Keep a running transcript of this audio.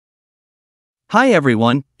Hi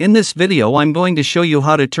everyone, in this video I'm going to show you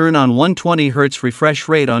how to turn on 120Hz refresh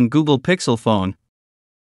rate on Google Pixel phone.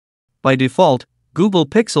 By default, Google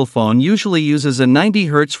Pixel phone usually uses a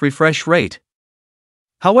 90Hz refresh rate.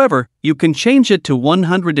 However, you can change it to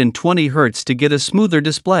 120Hz to get a smoother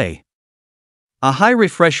display. A high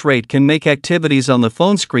refresh rate can make activities on the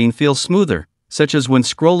phone screen feel smoother, such as when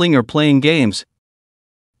scrolling or playing games.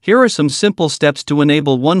 Here are some simple steps to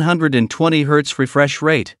enable 120Hz refresh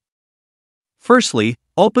rate. Firstly,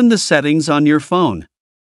 open the settings on your phone.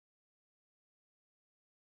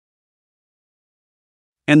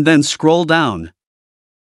 And then scroll down.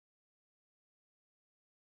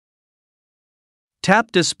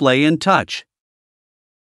 Tap Display and Touch.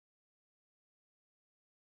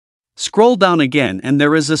 Scroll down again and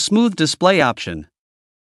there is a smooth display option.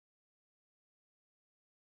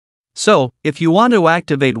 So, if you want to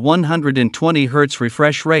activate 120Hz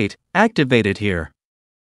refresh rate, activate it here.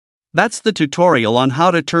 That's the tutorial on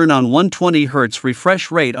how to turn on 120Hz refresh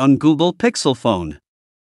rate on Google Pixel phone.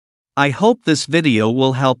 I hope this video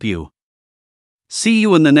will help you. See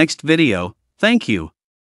you in the next video. Thank you.